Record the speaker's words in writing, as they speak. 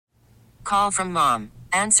Call from mom.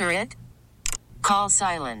 Answer it. Call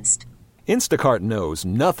silenced. Instacart knows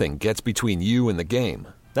nothing gets between you and the game.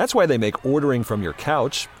 That's why they make ordering from your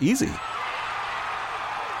couch easy.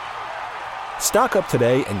 Stock up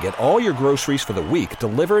today and get all your groceries for the week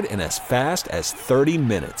delivered in as fast as 30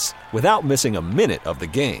 minutes without missing a minute of the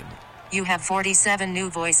game. You have 47 new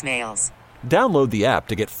voicemails. Download the app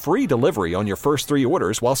to get free delivery on your first 3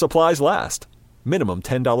 orders while supplies last. Minimum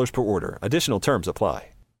 $10 per order. Additional terms apply.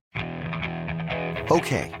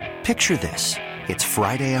 Okay, picture this. It's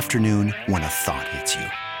Friday afternoon when a thought hits you.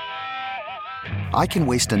 I can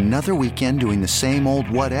waste another weekend doing the same old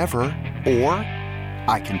whatever, or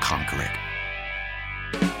I can conquer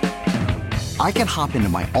it. I can hop into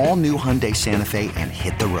my all-new Hyundai Santa Fe and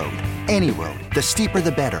hit the road. Any road. The steeper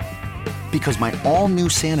the better. Because my all-new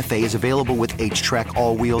Santa Fe is available with H-Track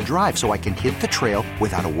all-wheel drive, so I can hit the trail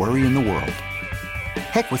without a worry in the world.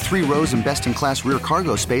 Heck, with 3 rows and best-in-class rear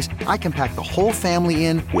cargo space, I can pack the whole family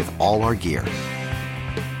in with all our gear.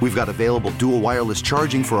 We've got available dual wireless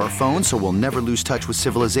charging for our phones, so we'll never lose touch with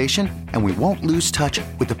civilization, and we won't lose touch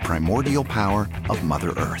with the primordial power of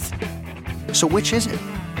Mother Earth. So which is it?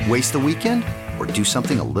 Waste the weekend or do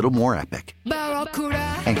something a little more epic?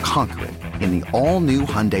 And conquer it in the all-new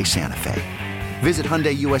Hyundai Santa Fe. Visit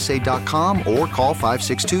HyundaiUSA.com or call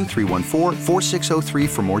 562-314-4603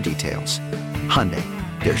 for more details. Hyundai,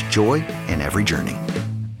 there's joy in every journey.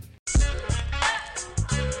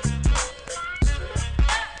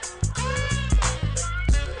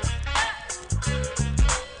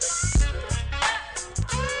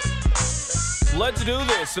 Let's do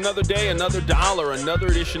this. Another day, another dollar, another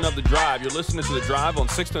edition of The Drive. You're listening to The Drive on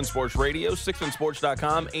 610 Sports Radio,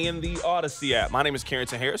 610sports.com, and the Odyssey app. My name is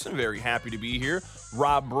Carrington Harrison. Very happy to be here.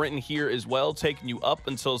 Rob Britton here as well, taking you up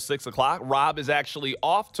until 6 o'clock. Rob is actually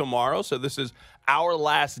off tomorrow, so this is our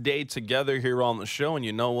last day together here on the show. And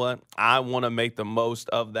you know what? I want to make the most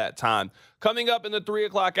of that time. Coming up in the 3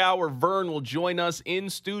 o'clock hour, Vern will join us in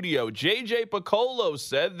studio. J.J. Piccolo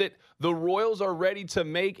said that the Royals are ready to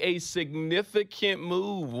make a significant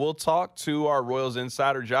move. We'll talk to our Royals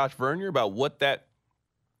insider, Josh Vernier, about what that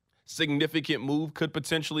significant move could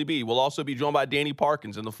potentially be. We'll also be joined by Danny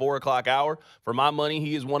Parkins in the 4 o'clock hour. For my money,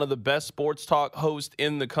 he is one of the best sports talk hosts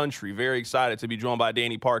in the country. Very excited to be joined by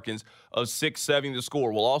Danny Parkins of 670 The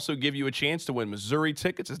Score. We'll also give you a chance to win Missouri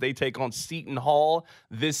tickets as they take on Seton Hall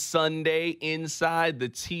this Sunday inside the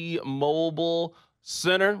T-Mobile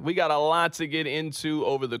Center. We got a lot to get into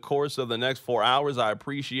over the course of the next 4 hours. I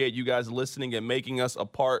appreciate you guys listening and making us a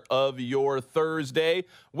part of your Thursday.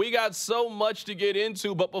 We got so much to get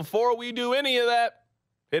into, but before we do any of that,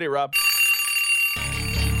 hit it, Rob.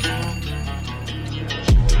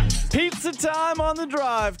 Pizza time on The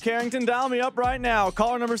Drive. Carrington, dial me up right now.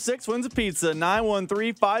 Caller number 6 wins a pizza.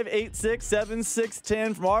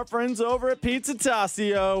 913-586-7610 from our friends over at Pizza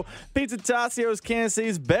Tassio. Pizza Tassio is Kansas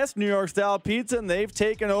City's best New York-style pizza, and they've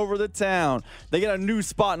taken over the town. They got a new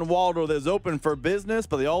spot in Waldo that's open for business,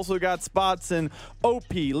 but they also got spots in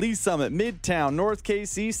OP, Lee Summit, Midtown, North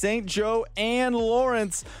KC, St. Joe, and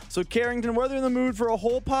Lawrence. So, Carrington, whether you're in the mood for a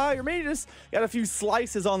whole pie or maybe just got a few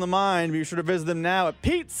slices on the mind, be sure to visit them now at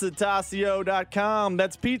pizzatasio.com.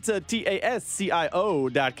 That's pizza,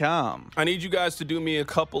 Tascio.com. I need you guys to do me a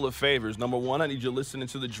couple of favors. Number one, I need you listening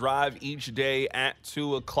to The Drive each day at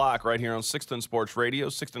 2 o'clock right here on 610 Sports Radio,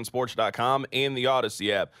 610sports.com, and the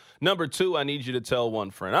Odyssey app. Number two, I need you to tell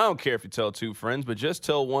one friend. I don't care if you tell 2 friends, but just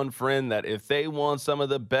tell one friend that if they want some of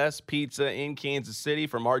the best pizza in Kansas City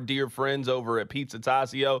from our dear friends over at Pizza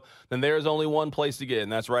Tassio, then there's only one place to get,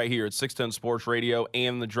 and that's right here at 610 Sports Radio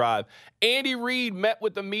and The Drive. Andy Reid met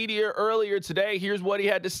with the media earlier today. Here's what he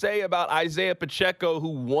had to say about Isaiah Pacheco, who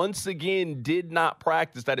once again did not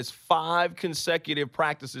practice. That is 5 consecutive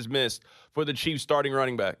practices missed for the Chiefs starting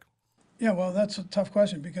running back. Yeah, well, that's a tough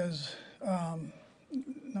question because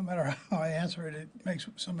no matter how I answer it, it makes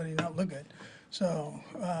somebody not look good. So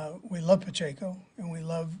we love Pacheco and we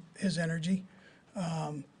love his energy.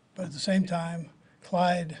 But at the same time,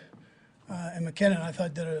 Clyde and McKinnon, I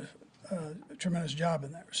thought, did a tremendous job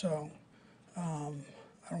in there. So I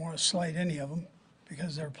don't want to slight any of them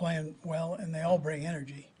because they're playing well and they all bring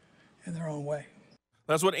energy in their own way.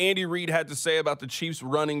 That's what Andy Reid had to say about the Chiefs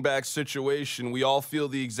running back situation. We all feel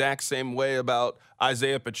the exact same way about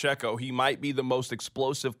Isaiah Pacheco. He might be the most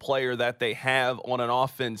explosive player that they have on an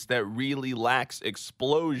offense that really lacks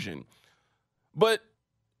explosion. But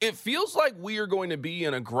it feels like we are going to be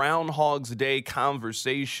in a Groundhog's Day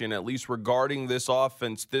conversation, at least regarding this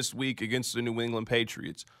offense this week against the New England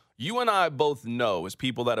Patriots. You and I both know, as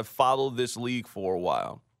people that have followed this league for a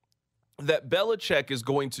while, that Belichick is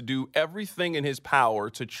going to do everything in his power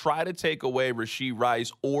to try to take away Rashee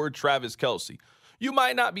Rice or Travis Kelce. You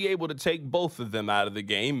might not be able to take both of them out of the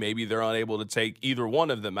game. Maybe they're unable to take either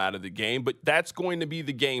one of them out of the game, but that's going to be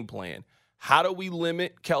the game plan. How do we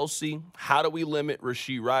limit Kelce? How do we limit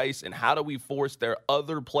Rashee Rice? And how do we force their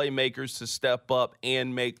other playmakers to step up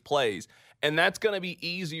and make plays? And that's going to be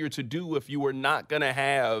easier to do if you are not going to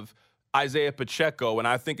have Isaiah Pacheco, and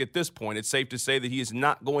I think at this point it's safe to say that he is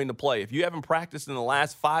not going to play. If you haven't practiced in the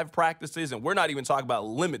last 5 practices, and we're not even talking about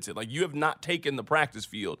limited, like you have not taken the practice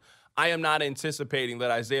field, I am not anticipating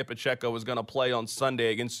that Isaiah Pacheco is going to play on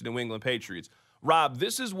Sunday against the New England Patriots. Rob,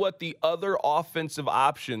 this is what the other offensive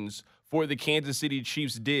options for the Kansas City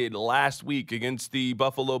Chiefs did last week against the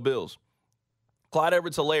Buffalo Bills. Clyde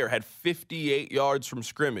Edwards-Helaire had 58 yards from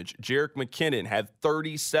scrimmage. Jerick McKinnon had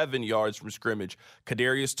 37 yards from scrimmage.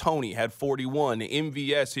 Kadarius Toney had 41.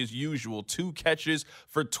 MVS, his usual, 2 catches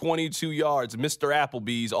for 22 yards. Mr.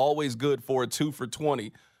 Applebee's, always good for a 2 for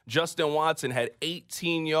 20. Justin Watson had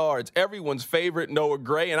 18 yards. Everyone's favorite, Noah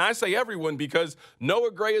Gray. And I say everyone because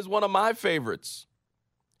Noah Gray is one of my favorites.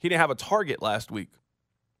 He didn't have a target last week.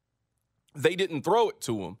 They didn't throw it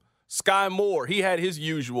to him. Sky Moore, he had his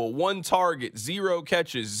usual 1 target, 0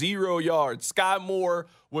 catches, 0 yards. Sky Moore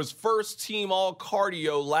was first team all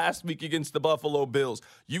cardio last week against the Buffalo Bills.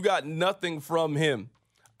 You got nothing from him.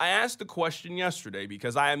 I asked the question yesterday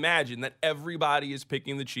because I imagine that everybody is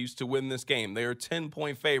picking the Chiefs to win this game. They are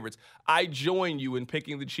 10-point favorites. I join you in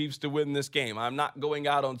picking the Chiefs to win this game. I'm not going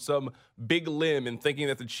out on some big limb and thinking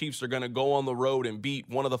that the Chiefs are going to go on the road and beat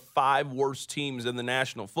one of the 5 worst teams in the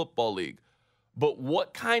National Football League. But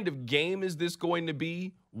what kind of game is this going to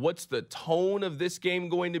be? What's the tone of this game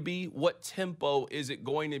going to be? What tempo is it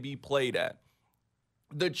going to be played at?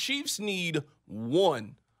 The Chiefs need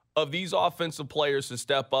one of these offensive players to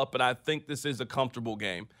step up, and I think this is a comfortable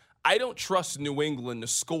game. I don't trust New England to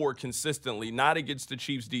score consistently, not against the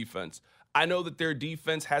Chiefs' defense. I know that their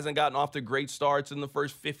defense hasn't gotten off to great starts in the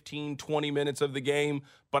first 15, 20 minutes of the game,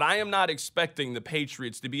 but I am not expecting the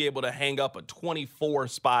Patriots to be able to hang up a 24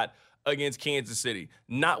 spot against Kansas City.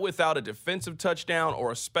 Not without a defensive touchdown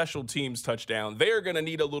or a special teams touchdown. They are going to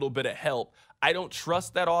need a little bit of help. I don't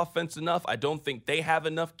trust that offense enough. I don't think they have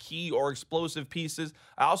enough key or explosive pieces.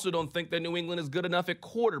 I also don't think that New England is good enough at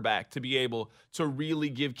quarterback to be able to really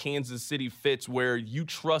give Kansas City fits where you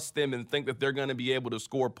trust them and think that they're going to be able to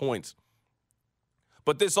score points.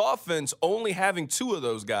 But this offense only having 2 of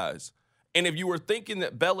those guys, and if you were thinking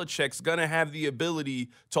that Belichick's going to have the ability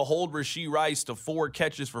to hold Rashee Rice to 4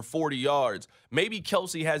 catches for 40 yards, maybe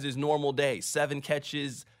Kelce has his normal day, 7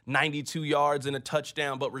 catches, 92 yards, and a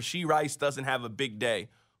touchdown, but Rashee Rice doesn't have a big day.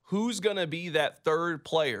 Who's going to be that third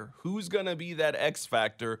player? Who's going to be that X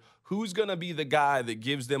factor? Who's going to be the guy that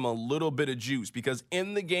gives them a little bit of juice? Because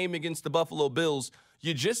in the game against the Buffalo Bills,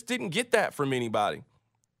 you just didn't get that from anybody.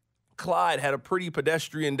 Clyde had a pretty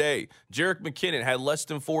pedestrian day. Jerick McKinnon had less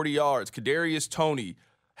than 40 yards. Kadarius Toney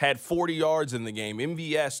had 40 yards in the game.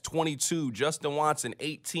 MVS, 22. Justin Watson,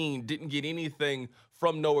 18. Didn't get anything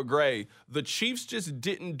from Noah Gray. The Chiefs just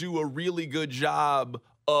didn't do a really good job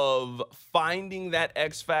of finding that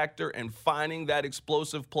X factor and finding that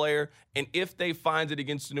explosive player. And if they find it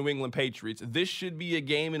against the New England Patriots, this should be a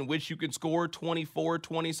game in which you can score 24,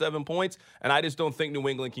 27 points. And I just don't think New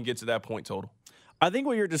England can get to that point total. I think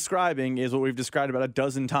what you're describing is what we've described about a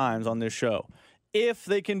dozen times on this show. If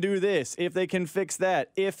they can do this, if they can fix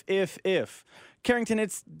that, if. Carrington,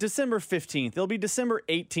 it's December 15th. It'll be December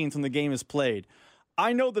 18th when the game is played.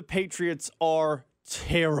 I know the Patriots are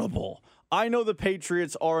terrible. I know the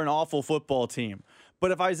Patriots are an awful football team. But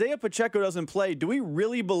if Isaiah Pacheco doesn't play, do we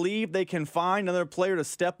really believe they can find another player to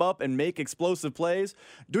step up and make explosive plays?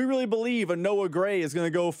 Do we really believe a Noah Gray is going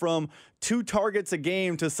to go from 2 targets a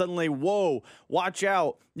game to suddenly, whoa, watch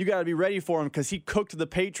out, you got to be ready for him because he cooked the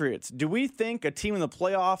Patriots? Do we think a team in the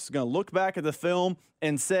playoffs is going to look back at the film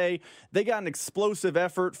and say they got an explosive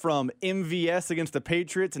effort from MVS against the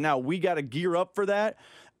Patriots and now we got to gear up for that?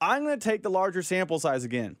 I'm going to take the larger sample size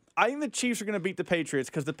again. I think the Chiefs are going to beat the Patriots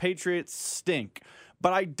because the Patriots stink.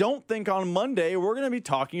 But I don't think on Monday we're going to be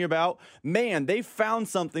talking about, man, they found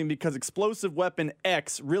something because explosive weapon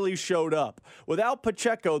X really showed up. Without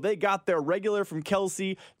Pacheco, they got their regular from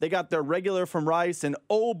Kelce, they got their regular from Rice, and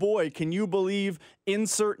oh boy, can you believe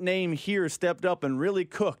insert name here stepped up and really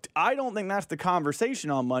cooked. I don't think that's the conversation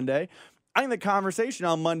on Monday. I think the conversation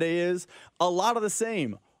on Monday is a lot of the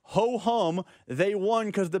same. Ho-hum, they won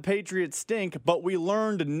because the Patriots stink, but we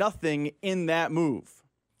learned nothing in that move.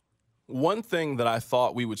 One thing that I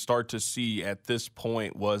thought we would start to see at this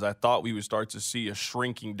point was I thought we would start to see a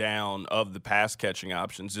shrinking down of the pass catching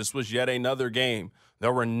options. This was yet another game.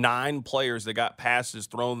 There were 9 players that got passes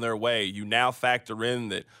thrown their way. You now factor in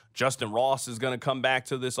that Justin Ross is going to come back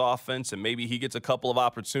to this offense and maybe he gets a couple of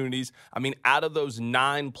opportunities. I mean, out of those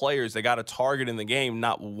 9 players that got a target in the game,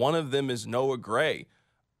 not one of them is Noah Gray.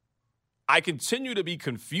 I continue to be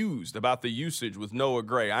confused about the usage with Noah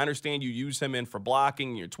Gray. I understand you use him in for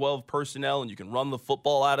blocking, your 12 personnel, and you can run the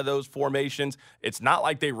football out of those formations. It's not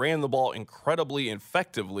like they ran the ball incredibly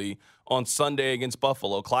effectively on Sunday against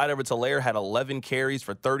Buffalo. Clyde Edwards-Helaire had 11 carries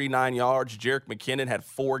for 39 yards. Jerick McKinnon had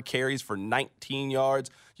 4 carries for 19 yards.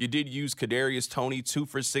 You did use Kadarius Toney, 2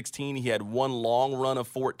 for 16. He had 1 long run of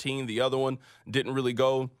 14. The other one didn't really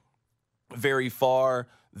go very far.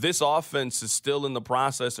 This offense is still in the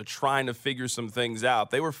process of trying to figure some things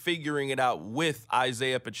out. They were figuring it out with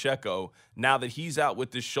Isaiah Pacheco. Now that he's out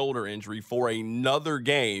with this shoulder injury for another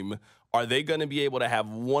game, are they going to be able to have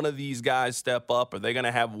one of these guys step up? Are they going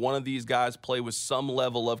to have one of these guys play with some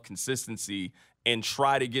level of consistency and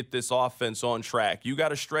try to get this offense on track? You got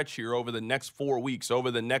to stretch here over the next 4 weeks, over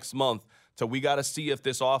the next month. So we got to see if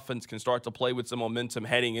this offense can start to play with some momentum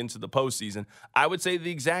heading into the postseason. I would say the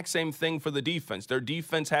exact same thing for the defense. Their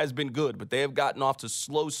defense has been good, but they have gotten off to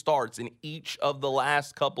slow starts in each of the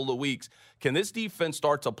last couple of weeks. Can this defense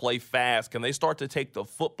start to play fast? Can they start to take the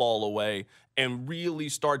football away and really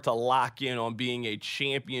start to lock in on being a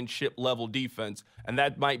championship-level defense? And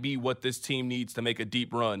that might be what this team needs to make a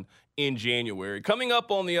deep run in January. Coming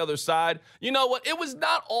up on the other side, you know what? It was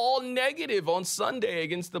not all negative on Sunday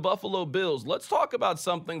against the Buffalo Bills. Let's talk about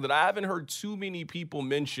something that I haven't heard too many people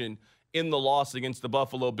mention in the loss against the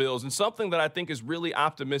Buffalo Bills, and something that I think is really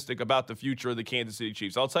optimistic about the future of the Kansas City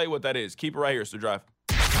Chiefs. I'll tell you what that is. Keep it right here, Sir Drive.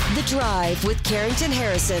 The Drive with Carrington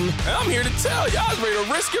Harrison. And I'm here to tell you, I was ready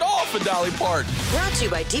to risk it all for Dolly Parton. Brought to you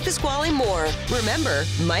by DePasquale Moore. Remember,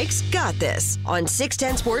 Mike's got this on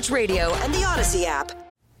 610 Sports Radio and the Odyssey app.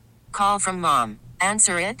 Call from mom.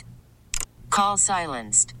 Answer it. Call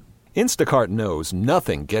silenced. Instacart knows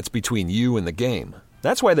nothing gets between you and the game.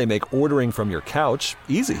 That's why they make ordering from your couch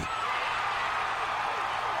easy.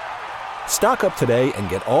 Stock up today and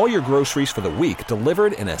get all your groceries for the week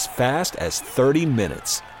delivered in as fast as 30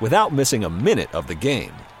 minutes without missing a minute of the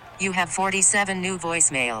game. You have 47 new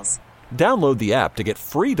voicemails. Download the app to get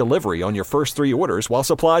free delivery on your first 3 orders while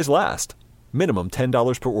supplies last. Minimum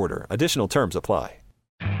 $10 per order. Additional terms apply.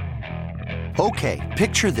 Okay,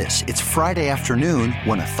 picture this. It's Friday afternoon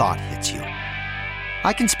when a thought hits you.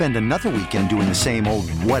 I can spend another weekend doing the same old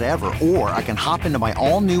whatever, or I can hop into my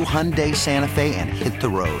all-new Hyundai Santa Fe and hit the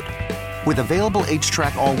road. With available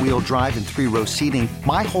H-Track all-wheel drive and 3-row seating,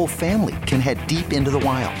 my whole family can head deep into the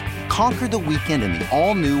wild. Conquer the weekend in the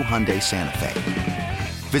all-new Hyundai Santa Fe.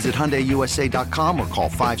 Visit HyundaiUSA.com or call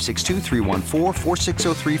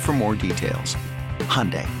 562-314-4603 for more details.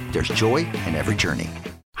 Hyundai, there's joy in every journey.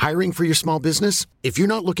 Hiring for your small business? If you're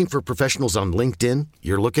not looking for professionals on LinkedIn,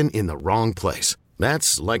 you're looking in the wrong place.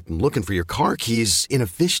 That's like looking for your car keys in a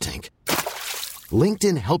fish tank.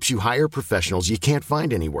 LinkedIn helps you hire professionals you can't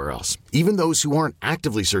find anywhere else, even those who aren't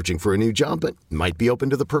actively searching for a new job but might be open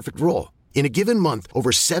to the perfect role. In a given month, over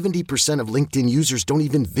 70% of LinkedIn users don't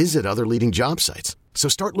even visit other leading job sites. So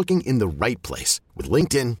start looking in the right place. With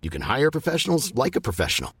LinkedIn, you can hire professionals like a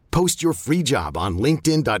professional. Post your free job on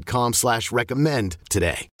linkedin.com/recommend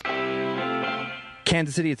today.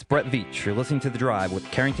 Kansas City, it's Brett Veach. You're listening to The Drive with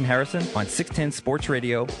Carrington Harrison on 610 Sports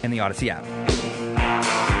Radio and the Odyssey app. You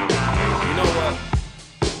know what?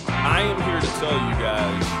 I am here to tell you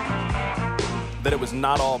guys that it was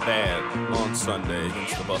not all bad on Sunday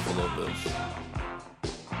against the Buffalo Bills.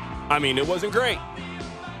 I mean, it wasn't great.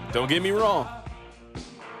 Don't get me wrong.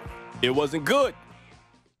 It wasn't good.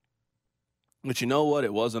 But you know what?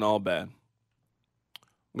 It wasn't all bad.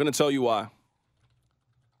 I'm going to tell you why.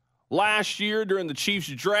 Last year during the Chiefs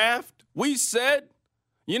draft, we said,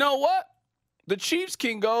 you know what? The Chiefs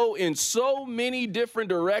can go in so many different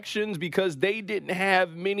directions because they didn't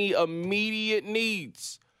have many immediate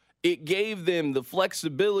needs. It gave them the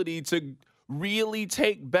flexibility to really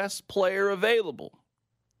take best player available.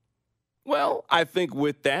 Well, I think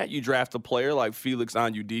with that, you draft a player like Felix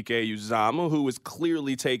Anudike-Uzomah, who is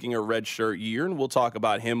clearly taking a redshirt year, and we'll talk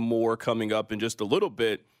about him more coming up in just a little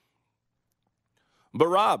bit. But,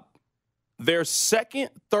 Rob, their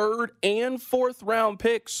second, third, and fourth round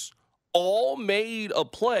picks all made a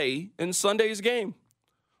play in Sunday's game.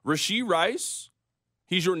 Rashee Rice,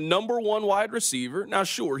 he's your number 1 wide receiver. Now,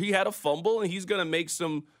 sure, he had a fumble, and he's going to make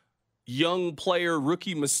some young player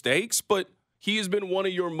rookie mistakes, but he has been one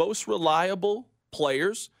of your most reliable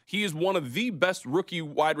players. He is one of the best rookie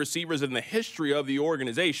wide receivers in the history of the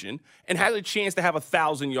organization and has a chance to have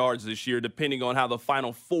 1,000 yards this year, depending on how the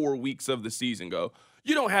final 4 weeks of the season go.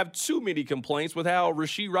 You don't have too many complaints with how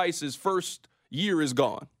Rashee Rice's first year is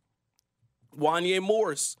gone. Wanya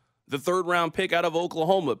Morris, the third-round pick out of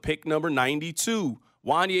Oklahoma, pick number 92.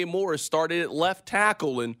 Wanya Morris started at left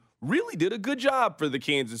tackle and really did a good job for the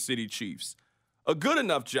Kansas City Chiefs. A good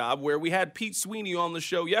enough job where we had Pete Sweeney on the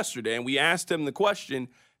show yesterday, and we asked him the question,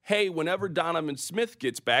 hey, whenever Donovan Smith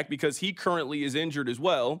gets back, because he currently is injured as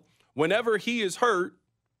well, whenever he is hurt,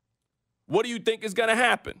 what do you think is going to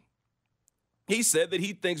happen? He said that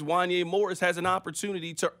he thinks Wanya Morris has an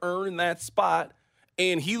opportunity to earn that spot,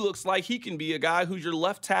 and he looks like he can be a guy who's your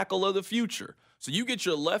left tackle of the future. So you get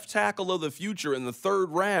your left tackle of the future in the third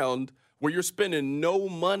round where you're spending no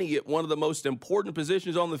money at one of the most important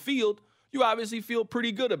positions on the field. You obviously feel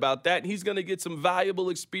pretty good about that, and he's going to get some valuable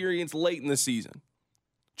experience late in the season.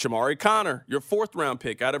 Chamari Connor, your fourth-round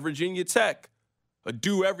pick out of Virginia Tech. A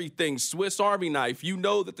do-everything Swiss Army knife. You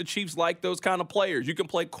know that the Chiefs like those kind of players. You can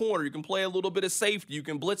play corner. You can play a little bit of safety. You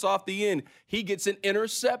can blitz off the end. He gets an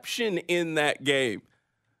interception in that game.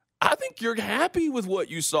 I think you're happy with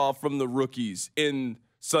what you saw from the rookies in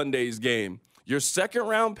Sunday's game. Your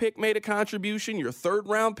second-round pick made a contribution. Your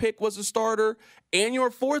third-round pick was a starter. And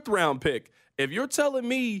your fourth-round pick. If you're telling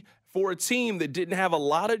me for a team that didn't have a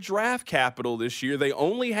lot of draft capital this year, they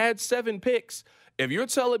only had 7 picks. If you're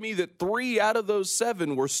telling me that 3 out of those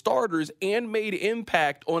 7 were starters and made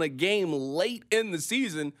impact on a game late in the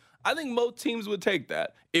season, I think most teams would take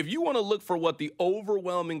that. If you want to look for what the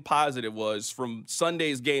overwhelming positive was from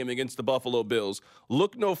Sunday's game against the Buffalo Bills,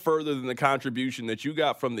 look no further than the contribution that you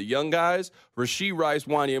got from the young guys, Rashee Rice,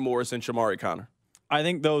 Wanya Morris, and Chamari Connor. I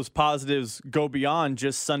think those positives go beyond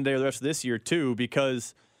just Sunday or the rest of this year, too,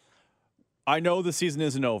 because I know the season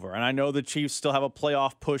isn't over, and I know the Chiefs still have a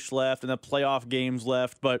playoff push left and the playoff games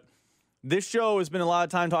left, but this show has been a lot of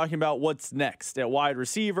time talking about what's next at wide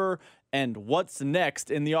receiver and what's next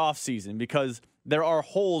in the offseason because there are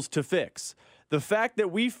holes to fix. The fact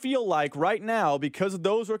that we feel like right now, because of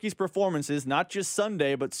those rookies' performances, not just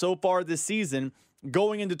Sunday, but so far this season,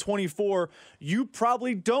 going into 24, you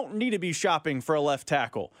probably don't need to be shopping for a left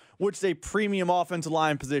tackle, which is a premium offensive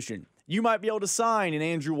line position. You might be able to sign an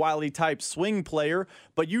Andrew Wiley-type swing player,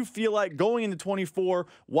 but you feel like going into 24,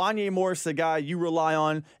 Wanya Morris is a guy you rely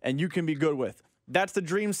on and you can be good with. That's the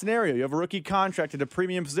dream scenario. You have a rookie contract at a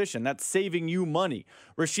premium position. That's saving you money.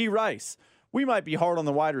 Rashee Rice. We might be hard on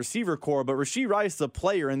the wide receiver core, but Rashee Rice is a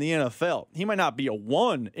player in the NFL. He might not be a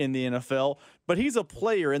 1 in the NFL, but he's a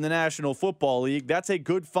player in the National Football League. That's a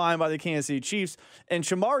good find by the Kansas City Chiefs. And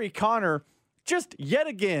Chamari Connor, just yet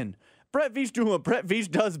again, Brett Veach doing what Brett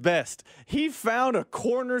Veach does best. He found a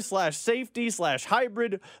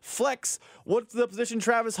corner/safety/hybrid flex. What's the position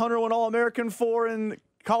Travis Hunter won All-American for in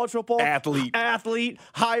college football? Athlete,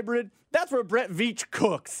 hybrid. That's where Brett Veach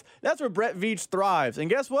cooks. That's where Brett Veach thrives. And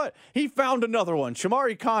guess what? He found another one.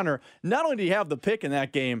 Chamari Connor, not only did he have the pick in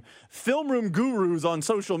that game, film room gurus on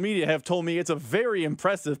social media have told me it's a very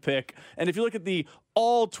impressive pick. And if you look at the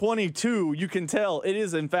all 22, you can tell it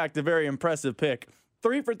is, in fact, a very impressive pick.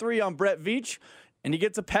 3 for 3 on Brett Veach, and he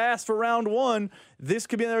gets a pass for round 1. This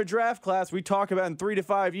could be another draft class we talk about in 3 to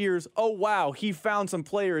 5 years. Oh, wow, he found some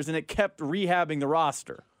players, and it kept rehabbing the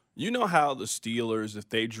roster. You know how the Steelers, if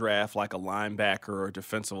they draft like a linebacker or a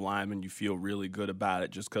defensive lineman, you feel really good about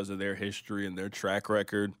it just because of their history and their track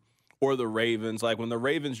record? Or the Ravens, like when the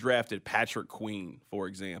Ravens drafted Patrick Queen, for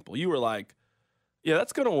example, you were like, yeah,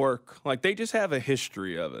 that's going to work. Like they just have a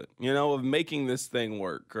history of it, you know, of making this thing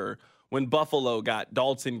work. Or when Buffalo got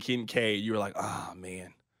Dalton Kincaid, you were like, oh,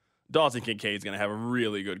 man, Dalton Kincaid's going to have a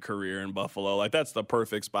really good career in Buffalo. Like, that's the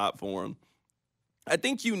perfect spot for him. I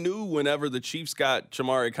think you knew whenever the Chiefs got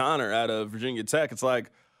Chamari Connor out of Virginia Tech, it's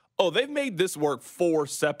like, oh, they've made this work 4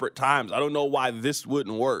 separate times. I don't know why this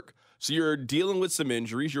wouldn't work. So you're dealing with some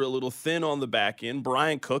injuries. You're a little thin on the back end.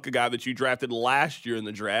 Brian Cook, a guy that you drafted last year in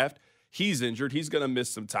the draft, he's injured. He's going to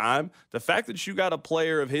miss some time. The fact that you got a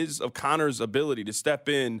player of Connor's ability to step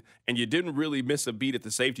in and you didn't really miss a beat at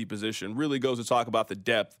the safety position really goes to talk about the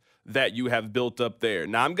depth that you have built up there.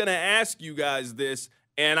 Now, I'm going to ask you guys this,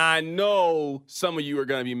 and I know some of you are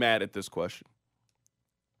going to be mad at this question.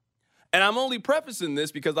 And I'm only prefacing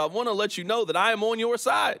this because I want to let you know that I am on your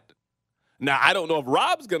side. Now, I don't know if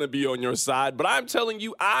Rob's going to be on your side, but I'm telling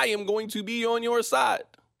you I am going to be on your side.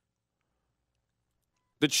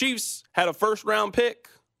 The Chiefs had a first-round pick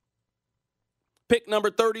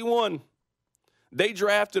number 31. They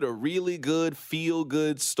drafted a really good,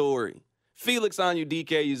 feel-good story. Felix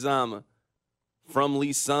Anudike-Uzomah. from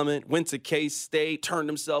Lee Summit, went to K-State, turned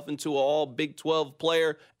himself into an all Big 12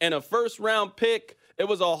 player, and a first-round pick. It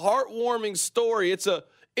was a heartwarming story. It's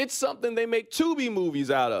something they make Tubi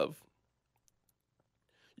movies out of.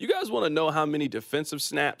 You guys want to know how many defensive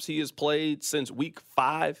snaps he has played since week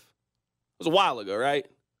 5? It was a while ago, right?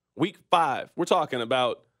 Week 5. We're talking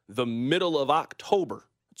about the middle of October.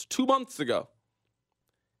 It's 2 months ago.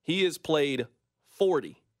 He has played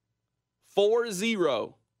 40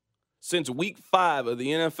 since week 5 of the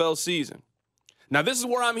NFL season. Now, this is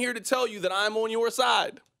where I'm here to tell you that I'm on your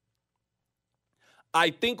side. I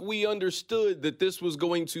think we understood that this was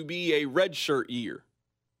going to be a redshirt year.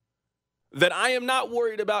 That I am not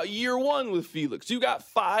worried about year 1 with Felix. You got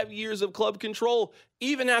 5 years of club control.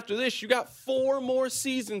 Even after this, you got 4 more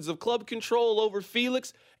seasons of club control over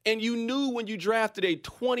Felix. And you knew when you drafted a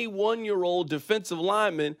 21-year-old defensive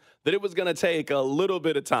lineman that it was going to take a little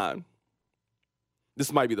bit of time.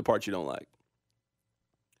 This might be the part you don't like.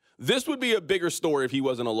 This would be a bigger story if he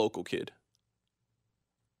wasn't a local kid.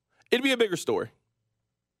 It'd be a bigger story.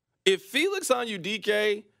 If Felix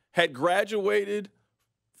Onyeudike had graduated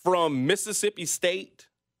from Mississippi State,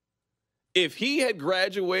 if he had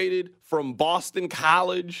graduated from Boston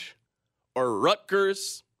College or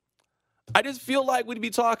Rutgers, I just feel like we'd be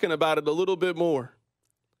talking about it a little bit more.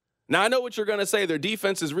 Now, I know what you're going to say. Their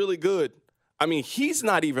defense is really good. I mean, he's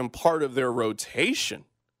not even part of their rotation.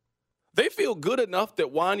 They feel good enough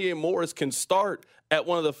that Wanya Morris can start at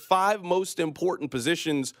one of the 5 most important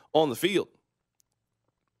positions on the field.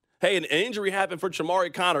 Hey, an injury happened for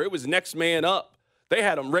Chamari Connor. It was next man up. They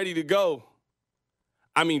had him ready to go.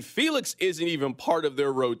 I mean, Felix isn't even part of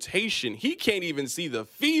their rotation. He can't even see the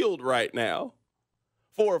field right now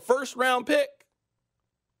for a first-round pick.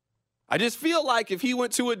 I just feel like if he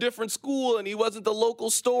went to a different school and he wasn't the local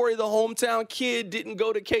story, the hometown kid, didn't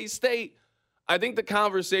go to K-State, I think the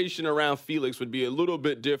conversation around Felix would be a little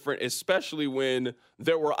bit different, especially when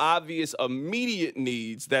there were obvious immediate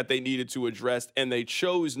needs that they needed to address, and they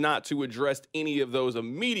chose not to address any of those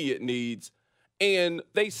immediate needs, and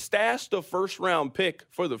they stashed a first-round pick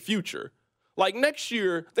for the future. Like next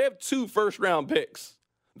year, they have 2 first-round picks.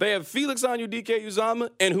 They have Felix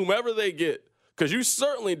Onyeudike-Uzomah and whomever they get, because you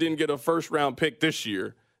certainly didn't get a first-round pick this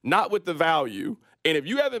year, not with the value. And if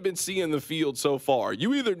you haven't been seeing the field so far,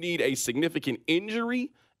 you either need a significant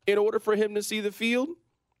injury in order for him to see the field,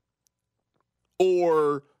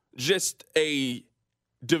 or just a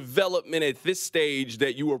development at this stage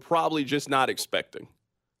that you were probably just not expecting.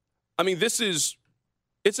 I mean, it's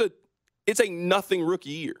a nothing rookie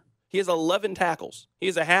year. He has 11 tackles. He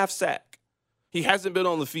has a half sack. He hasn't been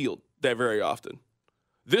on the field that very often.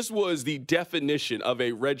 This was the definition of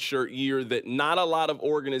a redshirt year that not a lot of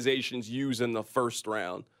organizations use in the first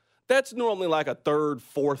round. That's normally like a 3rd,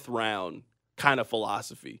 4th round kind of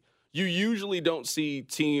philosophy. You usually don't see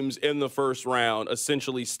teams in the first round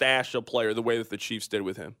essentially stash a player the way that the Chiefs did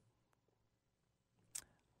with him.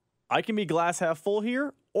 I can be glass half full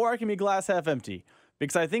here, or I can be glass half empty,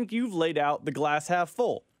 because I think you've laid out the glass half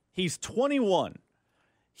full. He's 21.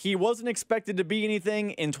 He wasn't expected to be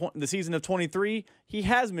anything in the season of 23. He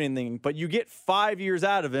has been anything, but you get 5 years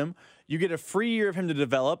out of him. You get a free year of him to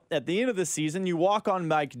develop. At the end of the season, you walk on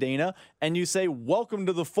Mike Dana, and you say, welcome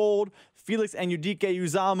to the fold, Felix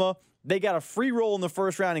Onyeudike-Uzomah. They got a free roll in the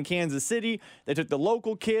first round in Kansas City. They took the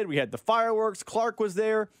local kid. We had the fireworks. Clark was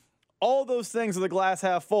there. All those things are the glass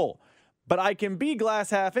half full. But I can be glass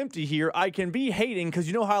half empty here. I can be hating because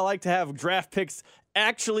you know how I like to have draft picks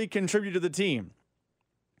actually contribute to the team.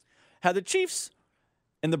 Had the Chiefs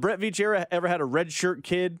in the Brett Veach era ever had a redshirt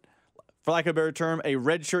kid, for lack of a better term, a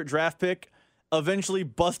redshirt draft pick, eventually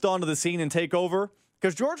bust onto the scene and take over?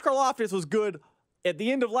 Because George Karlaftis was good at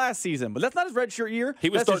the end of last season, but that's not his redshirt year. He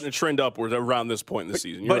was starting to trend upwards around this point in the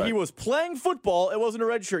season. But he was playing football. It wasn't a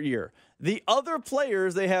redshirt year. The other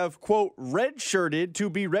players they have, quote, redshirted to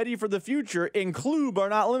be ready for the future include, but are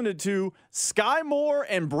not limited to, Sky Moore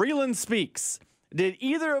and Breeland Speaks. Did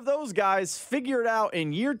either of those guys figure it out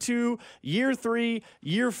in year 2, year 3,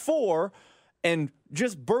 year 4, and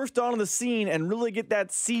just burst onto the scene and really get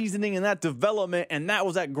that seasoning and that development, and that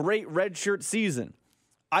was that great redshirt season?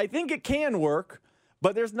 I think it can work,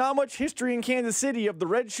 but there's not much history in Kansas City of the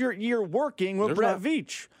redshirt year working with Brett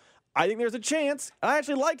Veach. I think there's a chance. I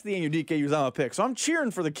actually liked the Onyeudike-Uzomah pick, so I'm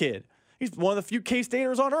cheering for the kid. He's one of the few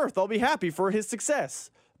K-Staters on earth. I'll be happy for his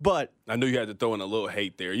success. But I knew you had to throw in a little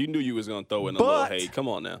hate there. You knew you was going to throw in a little hate. Come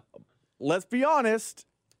on now. Let's be honest.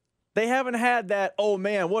 They haven't had that, oh,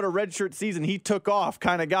 man, what a redshirt season he took off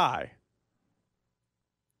kind of guy.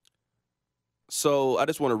 So I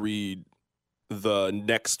just want to read the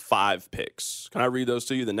next 5 picks. Can I read those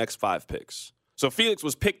to you? The next 5 picks. So Felix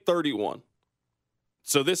was picked 31.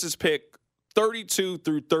 So this is pick 32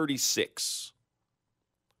 through 36.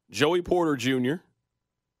 Joey Porter Jr.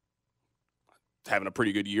 having a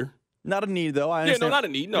pretty good year. Not a need, though. I Yeah, understand. no, not a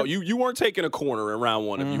need. No, you weren't taking a corner in round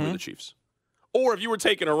one if you were the Chiefs. Or if you were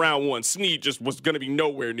taking a round one, Snead just was going to be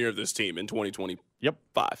nowhere near this team in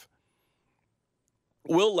 2025.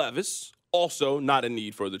 Will Levis, also not a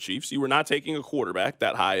need for the Chiefs. You were not taking a quarterback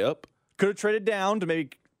that high up. Could have traded down to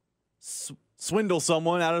maybe swindle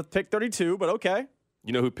someone out of pick 32, but okay.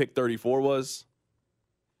 You know who pick 34 was?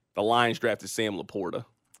 The Lions drafted Sam Laporta.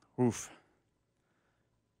 Oof.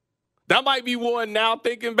 That might be one now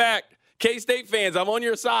thinking back. K-State fans, I'm on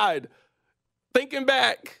your side. Thinking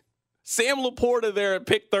back, Sam Laporta there at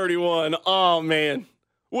pick 31. Oh, man.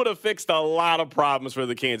 Would have fixed a lot of problems for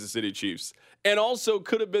the Kansas City Chiefs. And also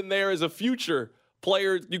could have been there as a future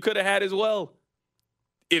player you could have had as well.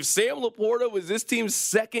 If Sam Laporta was this team's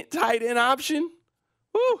second tight end option,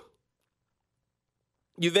 whoo.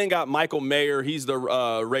 You then got Michael Mayer. He's the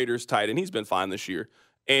Raiders tight end. He's been fine this year.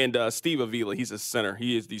 And Steve Avila, he's a center.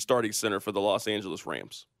 He is the starting center for the Los Angeles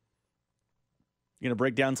Rams. You going to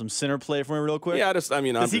break down some center play for me real quick? Yeah, does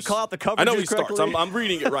he call out the coverage? I know he starts. I'm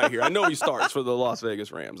reading it right here. I know he starts for the Las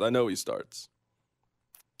Vegas Rams. I know he starts.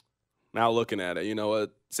 Now looking at it, you know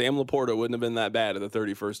what? Sam Laporta wouldn't have been that bad at the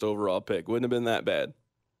 31st overall pick. Wouldn't have been that bad.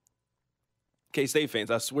 K-State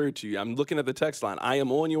fans, I swear to you, I'm looking at the text line. I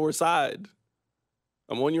am on your side.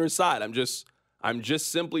 I'm on your side. I'm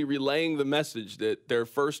just simply relaying the message that their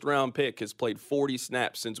first round pick has played 40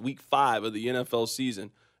 snaps since week 5 of the NFL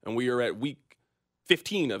season, and we are at week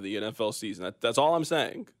 15 of the NFL season. That's all I'm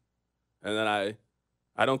saying. And then I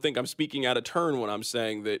don't think I'm speaking out of turn when I'm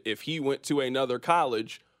saying that if he went to another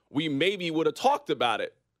college, we maybe would have talked about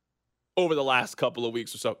it over the last couple of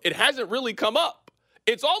weeks or so. It hasn't really come up.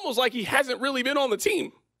 It's almost like he hasn't really been on the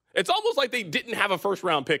team. It's almost like they didn't have a first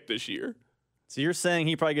round pick this year. So you're saying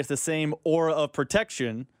he probably gets the same aura of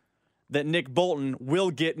protection that Nick Bolton will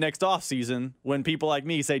get next offseason when people like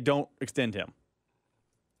me say don't extend him.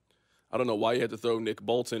 I don't know why you had to throw Nick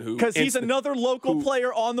Bolton, who because he's another local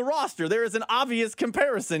player on the roster. There is an obvious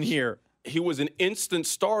comparison here. He was an instant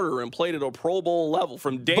starter and played at a Pro Bowl level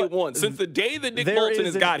from day one. Since the day that Nick Bolton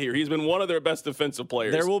has got here, he's been one of their best defensive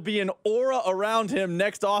players. There will be an aura around him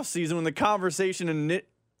next offseason when the conversation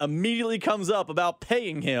immediately comes up about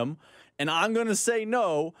paying him. And I'm going to say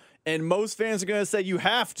no, and most fans are going to say you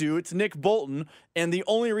have to. It's Nick Bolton, and the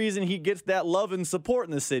only reason he gets that love and support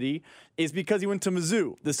in the city is because he went to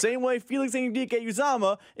Mizzou. The same way Felix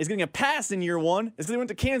Anudike-Uzomah is getting a pass in year one is because he went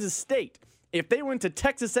to Kansas State. If they went to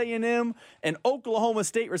Texas A&M and Oklahoma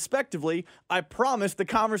State, respectively, I promise the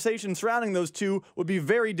conversation surrounding those two would be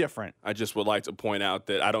very different. I just would like to point out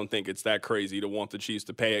that I don't think it's that crazy to want the Chiefs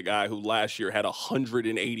to pay a guy who last year had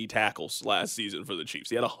 180 tackles last season for the Chiefs.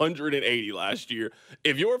 He had 180 last year.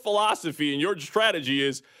 If your philosophy and your strategy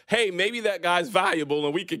is, hey, maybe that guy's valuable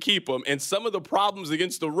and we could keep him, and some of the problems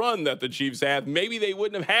against the run that the Chiefs have, maybe they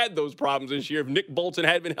wouldn't have had those problems this year if Nick Bolton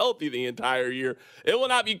had been healthy the entire year. It will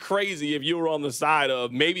not be crazy if you were on the side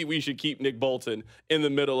of maybe we should keep Nick Bolton in the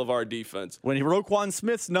middle of our defense. When Roquan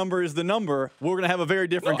Smith's number is the number, we're going to have a very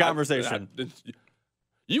different conversation.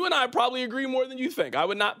 You and I probably agree more than you think. I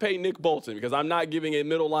would not pay Nick Bolton because I'm not giving a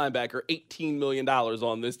middle linebacker $18 million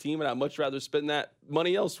on this team, and I'd much rather spend that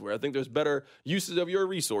money elsewhere. I think there's better uses of your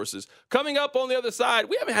resources. Coming up on the other side,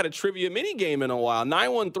 we haven't had a trivia mini game in a while.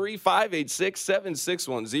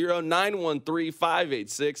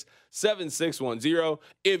 913-586-7610, 913-586-7610.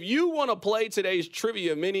 If you want to play today's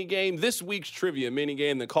trivia mini game, this week's trivia mini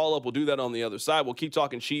game, then call up. We'll do that on the other side. We'll keep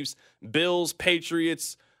talking Chiefs, Bills,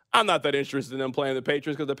 Patriots. I'm not that interested in them playing the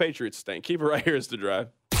Patriots because the Patriots stink. Keep it right here. It's The Drive.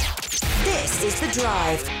 This is The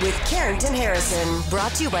Drive with Carrington Harrison,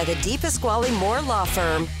 brought to you by the DePasquale Moore Law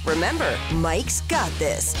Firm. Remember, Mike's got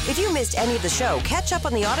this. If you missed any of the show, catch up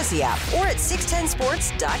on the Odyssey app or at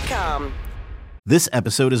 610sports.com. This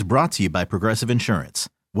episode is brought to you by Progressive Insurance.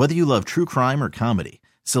 Whether you love true crime or comedy,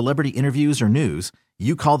 celebrity interviews or news,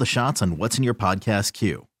 you call the shots on what's in your podcast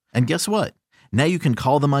queue. And guess what? Now you can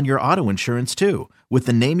call them on your auto insurance too with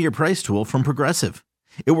the Name Your Price tool from Progressive.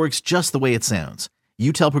 It works just the way it sounds.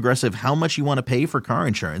 You tell Progressive how much you want to pay for car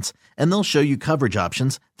insurance, and they'll show you coverage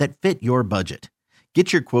options that fit your budget.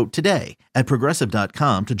 Get your quote today at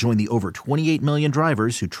Progressive.com to join the over 28 million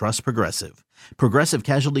drivers who trust Progressive. Progressive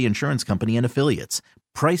Casualty Insurance Company and Affiliates.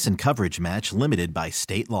 Price and coverage match limited by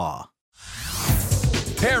state law.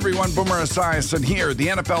 Hey everyone, Boomer Esiason here. The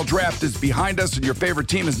NFL draft is behind us and your favorite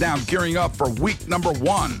team is now gearing up for week number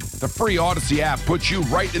 1. The free Odyssey app puts you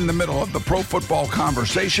right in the middle of the pro football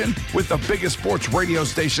conversation with the biggest sports radio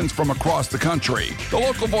stations from across the country. The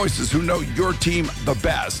local voices who know your team the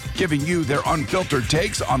best, giving you their unfiltered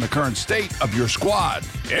takes on the current state of your squad.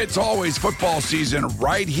 It's always football season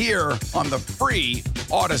right here on the free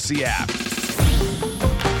Odyssey app.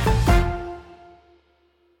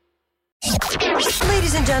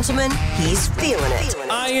 Ladies and gentlemen, he's feeling it.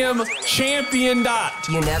 I am champion dot.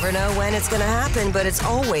 You never know when it's going to happen, but it's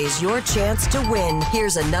always your chance to win.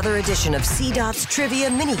 Here's another edition of C-Dot's Trivia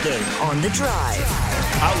Minigame on The Drive.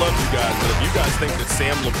 I love you guys, but if you guys think that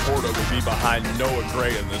Sam Laporta will be behind Noah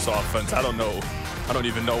Gray in this offense, I don't know. I don't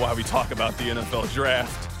even know why we talk about the NFL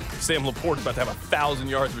draft. Sam Laporta about to have 1,000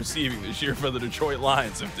 yards receiving this year for the Detroit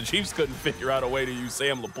Lions. If the Chiefs couldn't figure out a way to use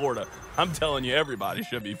Sam Laporta, I'm telling you, everybody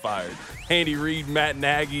should be fired. Andy Reid, Matt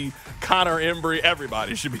Nagy, Connor Embry,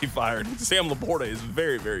 everybody should be fired. Sam Laporta is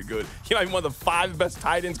very, very good. He might be one of the 5 best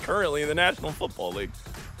tight ends currently in the National Football League.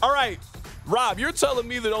 All right, Rob, you're telling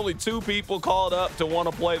me that only 2 people called up to want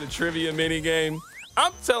to play the trivia minigame?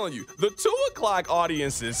 I'm telling you, the 2 o'clock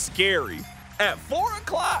audience is scary. At 4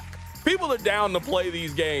 o'clock, people are down to play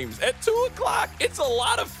these games. At 2 o'clock, it's a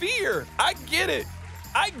lot of fear. I get it.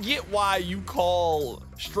 I get why you call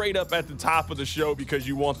straight up at the top of the show because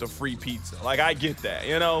you want the free pizza. Like, I get that,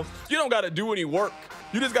 you know? You don't got to do any work.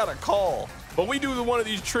 You just got to call. But we do one of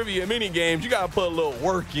these trivia mini games, you got to put a little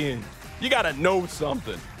work in. You got to know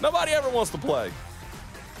something. Nobody ever wants to play.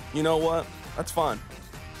 You know what? That's fine.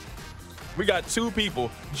 We got 2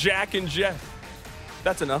 people, Jack and Jeff.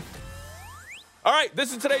 That's enough. All right,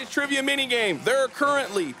 this is today's trivia minigame. There are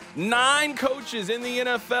currently 9 coaches in the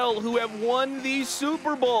NFL who have won the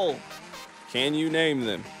Super Bowl. Can you name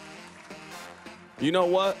them? You know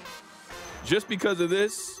what? Just because of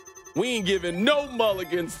this, we ain't giving no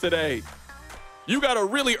mulligans today. You got to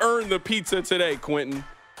really earn the pizza today, Quentin.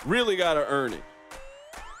 Really got to earn it.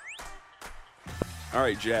 All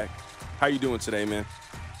right, Jack. How you doing today, man?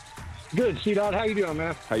 Good, C-Dot. How you doing,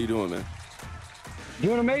 man? How you doing, man?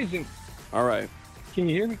 Doing amazing. All right. Can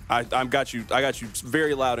you hear me? I got you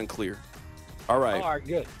very loud and clear. All right. All right,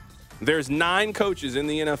 good. There's 9 coaches in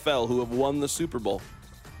the NFL who have won the Super Bowl.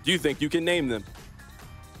 Do you think you can name them?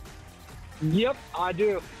 Yep, I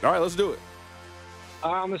do. All right, let's do it.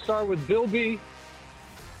 I'm going to start with Bill B.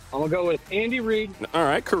 I'm going to go with Andy Reid. All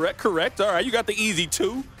right, correct. All right, you got the easy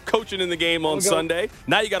 2, coaching in the game on Sunday.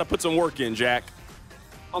 Now you got to put some work in, Jack.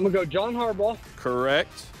 I'm going to go John Harbaugh.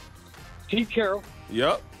 Correct. Pete Carroll.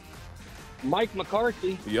 Yep. Mike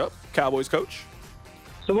McCarthy. Yep, Cowboys coach.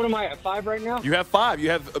 So what am I at, 5 right now? You have 5. You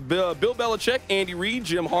have Bill Belichick, Andy Reid,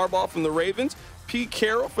 Jim Harbaugh from the Ravens, Pete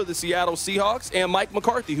Carroll for the Seattle Seahawks, and Mike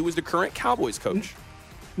McCarthy, who is the current Cowboys coach.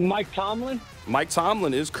 Mike Tomlin. Mike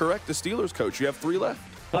Tomlin is correct, the Steelers coach. You have 3 left.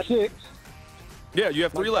 6. Yeah, you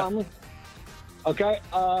have 3 left. Tomlin. Okay.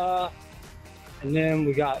 And then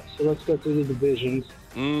we got, so let's go through the divisions.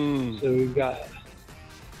 So we've got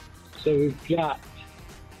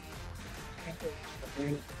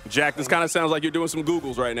Jack, this kind of sounds like you're doing some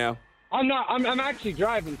Googles right now. I'm not. I'm actually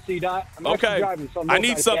driving, C-Dot. I'm okay. actually driving, so I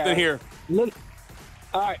need something here.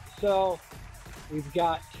 All right, so we've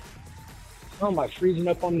got. Oh, am I freezing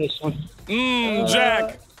up on this one?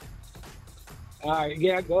 Jack. All right,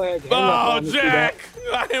 yeah, go ahead. Oh, Jack.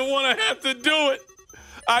 I didn't want to have to do it.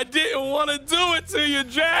 I didn't want to do it to you,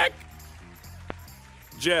 Jack.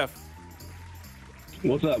 Jeff.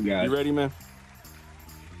 What's up, guys? You ready, man?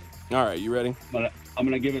 All right, you ready? I'm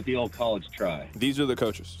going to give it the old college try. These are the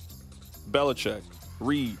coaches. Belichick,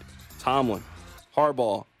 Reid, Tomlin,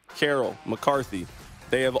 Harbaugh, Carroll, McCarthy.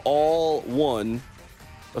 They have all won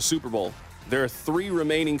a Super Bowl. There are 3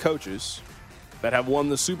 remaining coaches that have won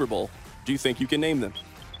the Super Bowl. Do you think you can name them?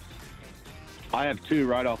 I have 2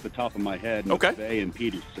 right off the top of my head. Okay. McVay and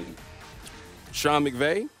Peterson. Sean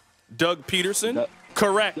McVay, Doug Peterson.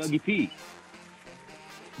 Correct. Dougie P.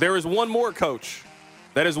 There is one more coach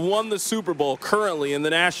that has won the Super Bowl currently in the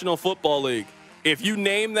National Football League. If you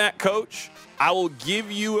name that coach, I will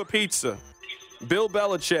give you a pizza. Bill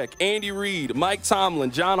Belichick, Andy Reid, Mike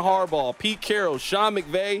Tomlin, John Harbaugh, Pete Carroll, Sean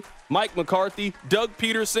McVay, Mike McCarthy, Doug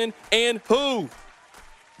Peterson, and who?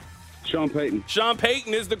 Sean Payton. Sean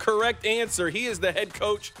Payton is the correct answer. He is the head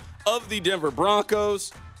coach of the Denver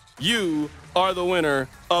Broncos. You are the winner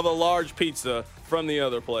of a large pizza from the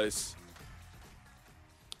other place.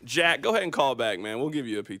 Jack, go ahead and call back, man. We'll give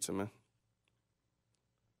you a pizza, man.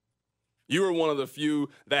 You were one of the few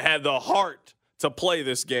that had the heart to play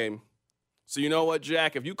this game. So you know what,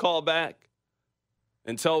 Jack? If you call back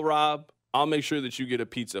and tell Rob, I'll make sure that you get a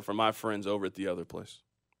pizza from my friends over at the other place.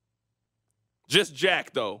 Just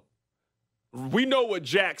Jack, though. We know what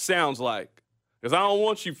Jack sounds like. Because I don't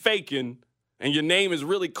want you faking and your name is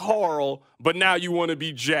really Carl, but now you want to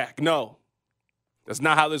be Jack. No. That's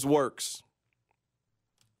not how this works.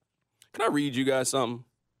 Can I read you guys something?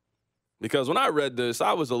 Because when I read this,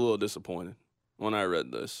 I was a little disappointed when I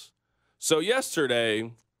read this. So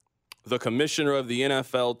yesterday, the commissioner of the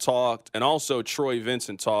NFL talked, and also Troy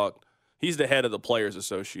Vincent talked. He's the head of the Players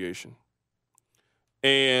Association.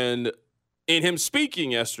 And in him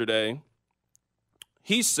speaking yesterday,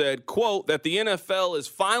 he said, quote, that the NFL is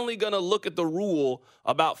finally going to look at the rule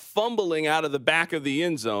about fumbling out of the back of the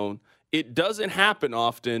end zone. It doesn't happen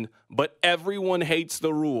often, but everyone hates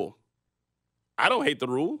the rule. I don't hate the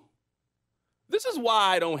rule. This is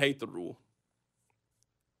why I don't hate the rule.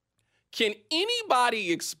 Can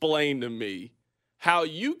anybody explain to me how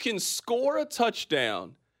you can score a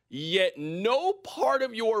touchdown, yet no part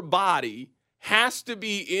of your body has to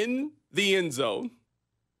be in the end zone?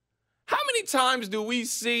 How many times do we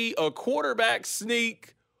see a quarterback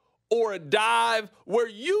sneak or a dive where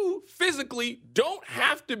you physically don't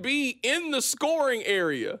have to be in the scoring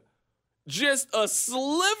area? Just a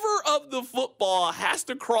sliver of the football has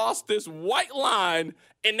to cross this white line,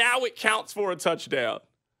 and now it counts for a touchdown.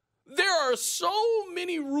 There are so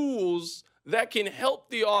many rules that can help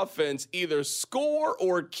the offense either score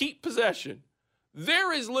or keep possession.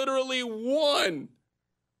 There is literally one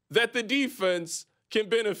that the defense can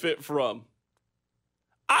benefit from.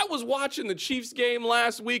 I was watching the Chiefs game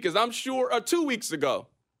last week, as I'm sure, 2 weeks ago,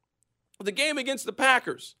 the game against the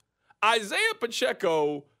Packers. Isaiah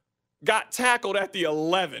Pacheco got tackled at the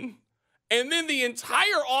 11, and then the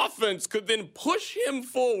entire offense could then push him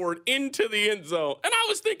forward into the end zone. And I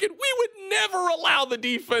was thinking, we would never allow the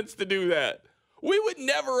defense to do that. We would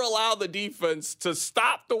never allow the defense to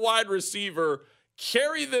stop the wide receiver,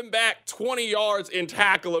 carry them back 20 yards and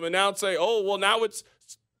tackle him, and now say, oh, well, now it's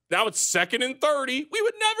 2nd and 30. We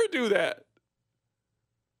would never do that.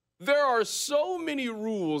 There are so many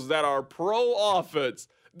rules that are pro-offense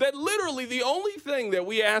that literally the only thing that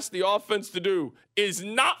we ask the offense to do is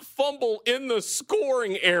not fumble in the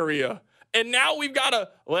scoring area. And now we've got to,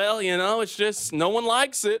 it's just no one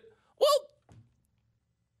likes it. Well,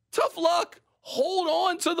 tough luck. Hold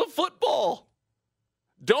on to the football.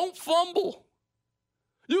 Don't fumble.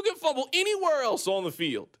 You can fumble anywhere else on the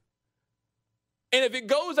field. And if it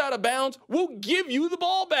goes out of bounds, we'll give you the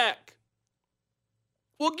ball back.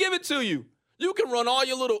 We'll give it to you. You can run all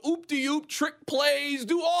your little oop-de-oop trick plays,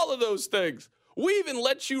 do all of those things. We even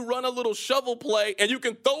let you run a little shovel play, and you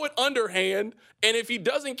can throw it underhand, and if he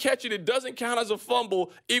doesn't catch it, it doesn't count as a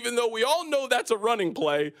fumble, even though we all know that's a running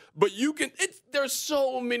play. But there's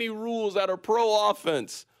so many rules that are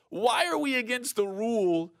pro-offense. Why are we against the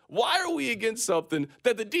rule? Why are we against something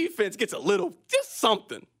that the defense gets just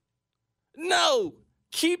something? No,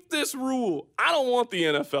 keep this rule. I don't want the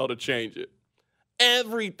NFL to change it.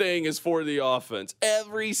 Everything is for the offense.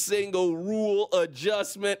 Every single rule,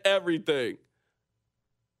 adjustment, everything.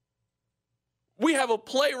 We have a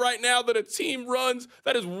play right now that a team runs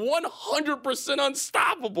that is 100%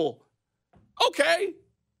 unstoppable. Okay,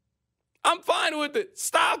 I'm fine with it.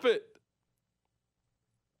 Stop it.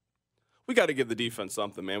 We got to give the defense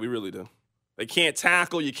something, man. We really do. They can't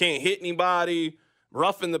tackle. You can't hit anybody.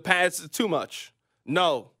 Roughing the pass is too much.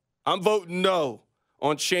 No, I'm voting no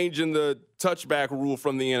on changing the touchback rule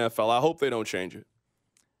from the NFL. I hope they don't change it.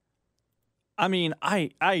 I mean,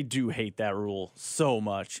 I do hate that rule so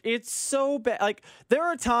much. It's so bad. Like, there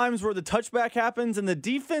are times where the touchback happens and the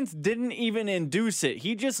defense didn't even induce it.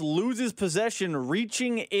 He just loses possession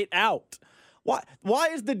reaching it out. Why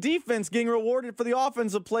is the defense getting rewarded for the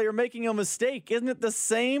offensive player making a mistake? Isn't it the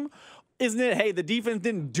same? Isn't it, hey, the defense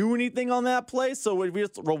didn't do anything on that play, so we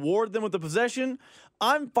just reward them with the possession?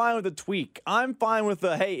 I'm fine with the tweak. I'm fine with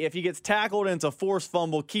the, hey, if he gets tackled and it's a forced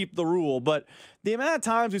fumble, keep the rule. But the amount of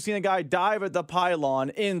times we've seen a guy dive at the pylon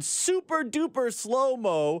in super duper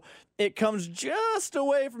slow-mo, it comes just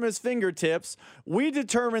away from his fingertips. We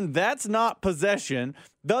determine that's not possession.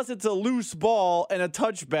 Thus, it's a loose ball, and a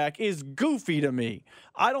touchback is goofy to me.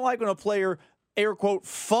 I don't like when a player, air quote,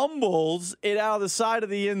 fumbles it out of the side of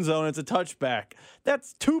the end zone. It's a touchback.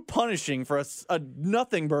 That's too punishing for a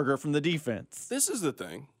nothing burger from the defense. This is the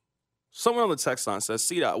thing. Someone on the text line says,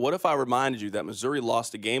 CDOT, what if I reminded you that Missouri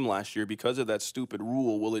lost a game last year because of that stupid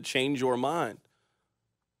rule? Will it change your mind?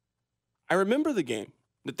 I remember the game.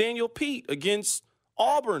 Nathaniel Pete against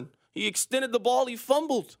Auburn. He extended the ball. He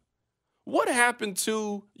fumbled. What happened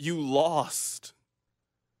to you lost?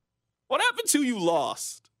 What happened to you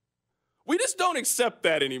lost? We just don't accept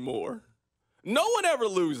that anymore. No one ever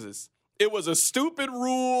loses. it was a stupid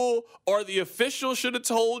rule or the official should have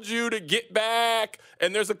told you to get back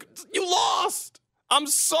and you lost. I'm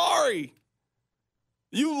sorry.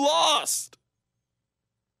 You lost.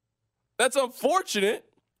 That's unfortunate,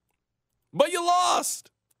 but you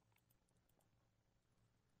lost.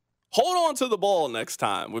 Hold on to the ball next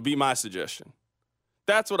time would be my suggestion.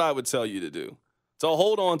 That's what I would tell you to do. So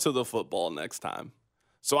hold on to the football next time.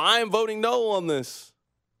 So I am voting no on this.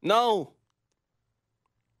 No.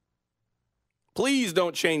 Please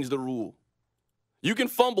don't change the rule. You can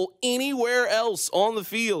fumble anywhere else on the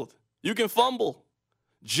field. You can fumble.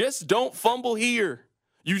 Just don't fumble here.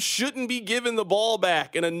 You shouldn't be given the ball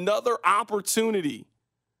back and another opportunity.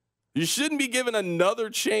 You shouldn't be given another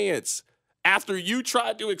chance after you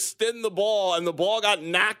tried to extend the ball and the ball got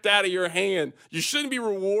knocked out of your hand. You shouldn't be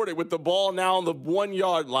rewarded with the ball now on the 1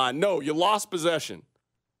 yard line. No, you lost possession.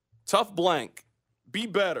 Tough blank. Be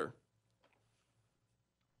better.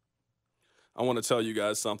 I want to tell you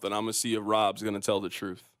guys something. I'm going to see if Rob's going to tell the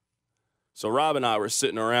truth. So Rob and I were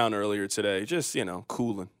sitting around earlier today, just,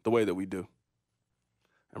 cooling the way that we do.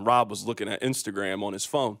 And Rob was looking at Instagram on his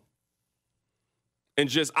phone.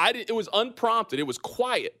 And it was unprompted. It was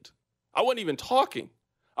quiet. I wasn't even talking.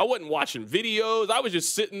 I wasn't watching videos. I was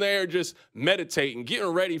just sitting there just meditating, getting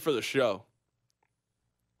ready for the show.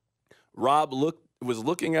 Rob was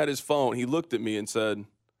looking at his phone. He looked at me and said,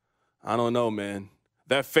 I don't know, man.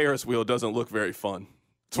 That Ferris wheel doesn't look very fun.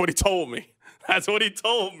 That's what he told me. That's what he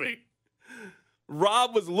told me.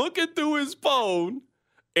 Rob was looking through his phone,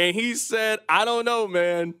 and he said, I don't know,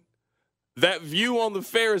 man. That view on the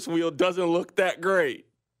Ferris wheel doesn't look that great.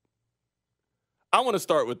 I want to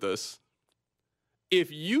start with this.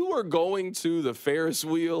 If you are going to the Ferris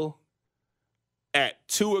wheel at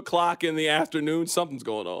 2 o'clock in the afternoon, something's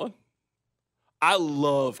going on. I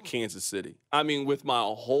love Kansas City. I mean, with my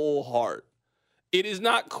whole heart. It is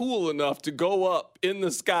not cool enough to go up in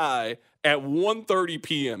the sky at 1:30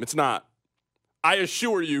 p.m. It's not. I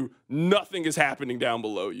assure you, nothing is happening down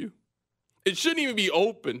below you. It shouldn't even be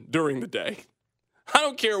open during the day. I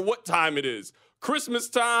don't care what time it is. Christmas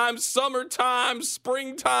time, summertime,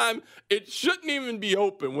 springtime. It shouldn't even be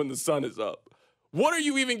open when the sun is up. What are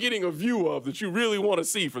you even getting a view of that you really want to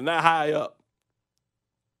see from that high up?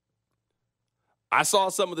 I saw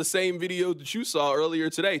some of the same videos that you saw earlier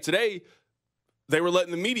today. Today, they were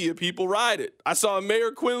letting the media people ride it. I saw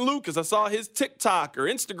Mayor Quinn Lucas. I saw his TikTok or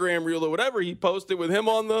Instagram reel or whatever he posted with him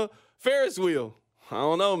on the Ferris wheel. I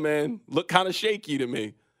don't know, man. Looked kind of shaky to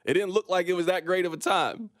me. It didn't look like it was that great of a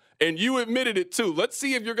time. And you admitted it too. Let's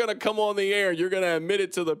see if you're going to come on the air and you're going to admit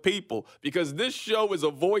it to the people, because this show is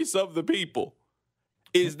a voice of the people.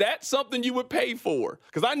 Is that something you would pay for?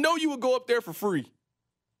 Because I know you would go up there for free.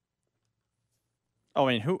 I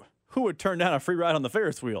mean, who would turn down a free ride on the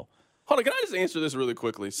Ferris wheel? Hold on, can I just answer this really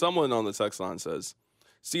quickly? Someone on the text line says,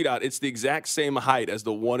 C-Dot, it's the exact same height as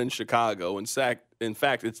the one in Chicago. In fact,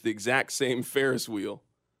 it's the exact same Ferris wheel.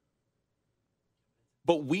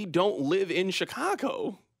 But we don't live in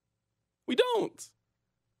Chicago. We don't.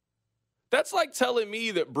 That's like telling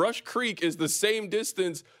me that Brush Creek is the same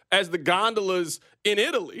distance as the gondolas in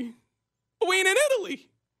Italy. We ain't in Italy.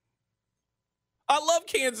 I love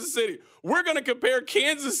Kansas City. We're going to compare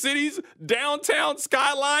Kansas City's downtown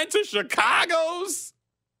skyline to Chicago's?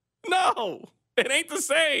 No, it ain't the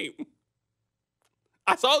same.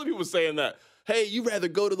 I saw the people saying that. Hey, you rather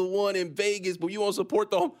go to the one in Vegas, but you won't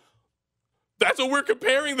support the home. That's what we're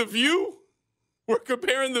comparing the view? We're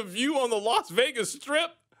comparing the view on the Las Vegas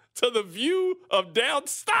Strip to the view of down.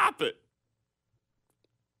 Stop it.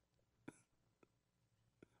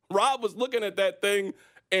 Rob was looking at that thing,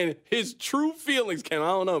 and his true feelings came. I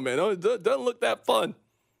don't know, man. It doesn't look that fun.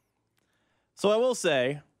 So I will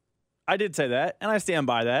say, I did say that, and I stand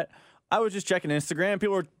by that. I was just checking Instagram.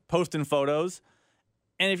 People were posting photos.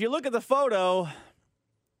 And if you look at the photo,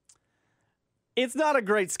 it's not a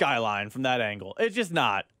great skyline from that angle. It's just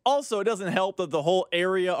not. Also, it doesn't help that the whole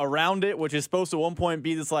area around it, which is supposed to at one point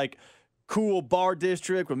be this like cool bar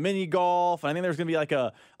district with mini golf. And I think there's going to be like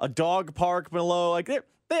a dog park below. Like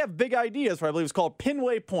they have big ideas for, I believe it's called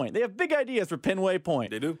Pinway Point. They have big ideas for Pinway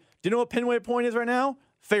Point. They do. Do you know what Pinway Point is right now?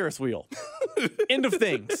 Ferris wheel. End of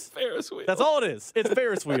things. Ferris wheel. That's all it is. It's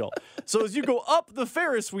Ferris wheel. So as you go up the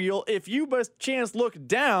Ferris wheel, if you by chance look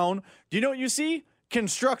down, do you know what you see?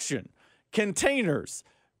 Construction, containers,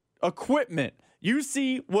 equipment. You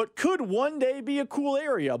see what could one day be a cool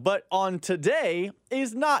area, but on today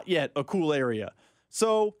is not yet a cool area.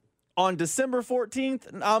 So on December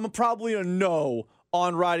 14th, I'm probably a no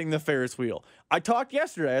on riding the Ferris wheel. I talked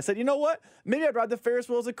yesterday. I said, you know what? Maybe I'd ride the Ferris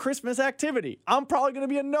wheel as a Christmas activity. I'm probably going to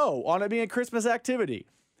be a no on it being a Christmas activity.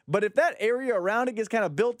 But if that area around it gets kind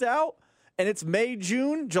of built out, and it's May,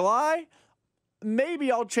 June, July,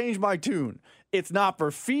 maybe I'll change my tune. It's not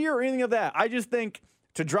for fear or anything of that. I just think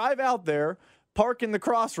to drive out there, park in the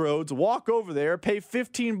crossroads, walk over there, pay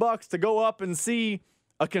 $15 to go up and see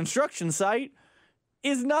a construction site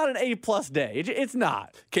is not an A-plus day. It's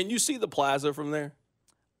not. Can you see the plaza from there?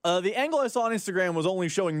 The angle I saw on Instagram was only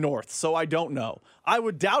showing north, so I don't know. I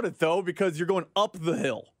would doubt it, though, because you're going up the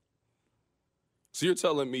hill. So you're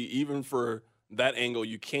telling me even for that angle,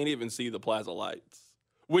 you can't even see the plaza lights,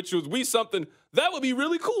 which would be something that would be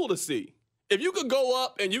really cool to see. If you could go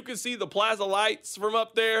up and you could see the plaza lights from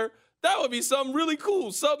up there, that would be something really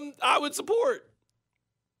cool, something I would support.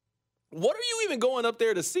 What are you even going up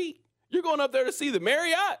there to see? You're going up there to see the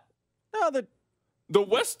Marriott? No, the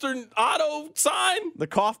Western Auto sign? The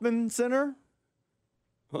Kauffman Center?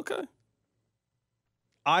 Okay.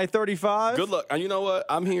 I-35? Good luck. And you know what?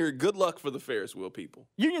 I'm here. Good luck for the Ferris wheel people.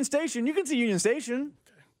 Union Station. You can see Union Station.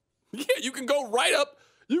 Okay. Yeah, you can go right up.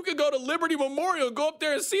 You can go to Liberty Memorial, go up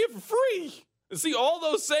there and see it for free and see all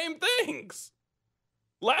those same things.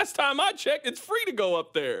 Last time I checked, it's free to go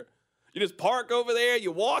up there. You just park over there.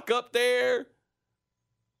 You walk up there.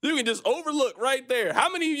 You can just overlook right there. How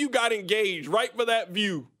many of you got engaged right for that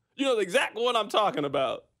view? You know exactly what I'm talking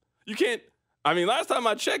about. You can't, I mean, last time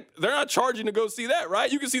I checked, they're not charging to go see that,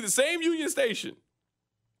 right? You can see the same Union Station.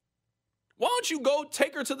 Why don't you go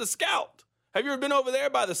take her to the Scout? Have you ever been over there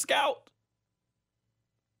by the Scout?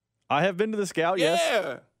 I have been to the Scout, yes.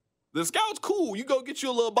 Yeah. The Scout's cool. You go get you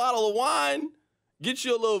a little bottle of wine, get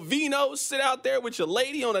you a little vino, sit out there with your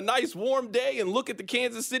lady on a nice warm day and look at the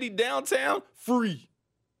Kansas City downtown, free.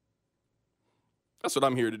 That's what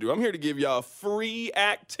I'm here to do. I'm here to give y'all free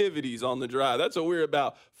activities on the drive. That's what we're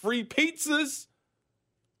about. Free pizzas,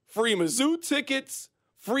 free Mizzou tickets,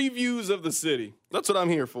 free views of the city. That's what I'm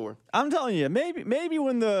here for. I'm telling you, maybe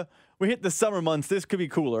when we hit the summer months, this could be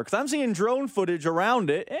cooler because I'm seeing drone footage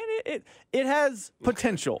around it, and it has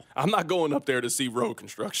potential. I'm not going up there to see road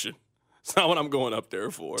construction. It's not what I'm going up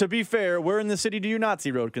there for. To be fair, where in the city do you not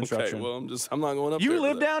see road construction? Okay, well, I'm not going up there. You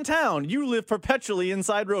live downtown. You live perpetually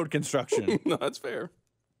inside road construction. No, that's fair.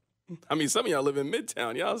 I mean, some of y'all live in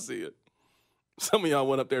Midtown. Y'all see it. Some of y'all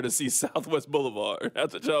went up there to see Southwest Boulevard.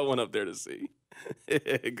 That's what y'all went up there to see.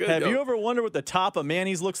 Good. Have you ever wondered what the top of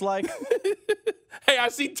Manny's looks like? Hey, I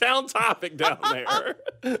see Town Topic down there.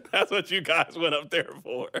 That's what you guys went up there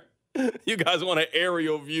for. You guys want an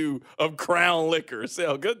aerial view of Crown Liquor.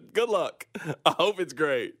 So good luck. I hope it's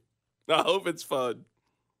great. I hope it's fun.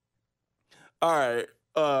 All right.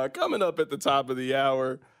 Coming up at the top of the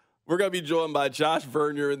hour, we're going to be joined by Josh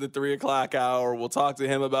Vernier in the 3 o'clock hour. We'll talk to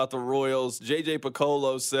him about the Royals. JJ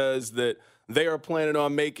Piccolo says that they are planning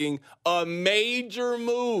on making a major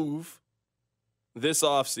move this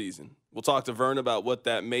offseason. We'll talk to Vern about what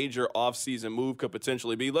that major offseason move could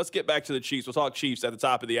potentially be. Let's get back to the Chiefs. We'll talk Chiefs at the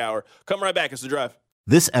top of the hour. Come right back. It's The Drive.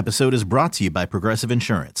 This episode is brought to you by Progressive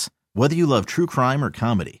Insurance. Whether you love true crime or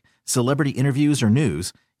comedy, celebrity interviews or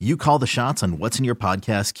news, you call the shots on what's in your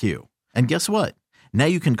podcast queue. And guess what? Now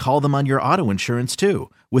you can call them on your auto insurance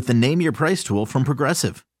too with the Name Your Price tool from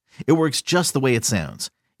Progressive. It works just the way it sounds.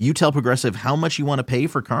 You tell Progressive how much you want to pay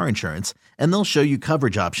for car insurance, and they'll show you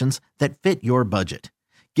coverage options that fit your budget.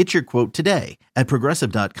 Get your quote today at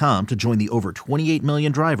Progressive.com to join the over 28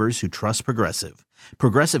 million drivers who trust Progressive.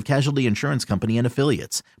 Progressive Casualty Insurance Company and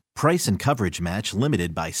Affiliates. Price and coverage match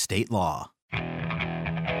limited by state law.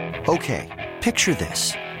 Okay, picture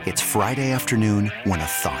this. It's Friday afternoon when a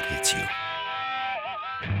thought hits you.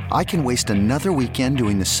 I can waste another weekend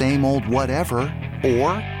doing the same old whatever,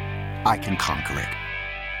 or I can conquer it.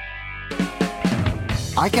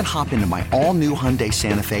 I can hop into my all-new Hyundai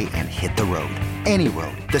Santa Fe and hit the road. Any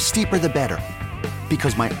road. The steeper, the better.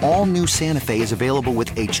 Because my all-new Santa Fe is available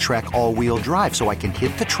with H-Track all-wheel drive, so I can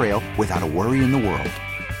hit the trail without a worry in the world.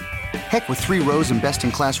 Heck, with 3 rows and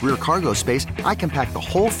best-in-class rear cargo space, I can pack the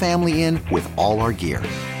whole family in with all our gear.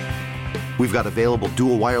 We've got available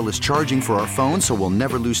dual wireless charging for our phones, so we'll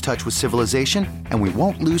never lose touch with civilization, and we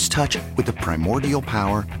won't lose touch with the primordial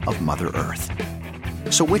power of Mother Earth.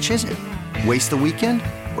 So which is it? Waste the weekend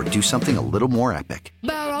or do something a little more epic?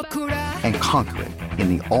 And conquer it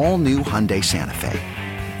in the all-new Hyundai Santa Fe.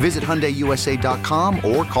 Visit HyundaiUSA.com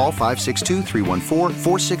or call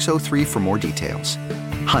 562-314-4603 for more details.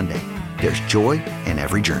 Hyundai, there's joy in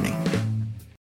every journey.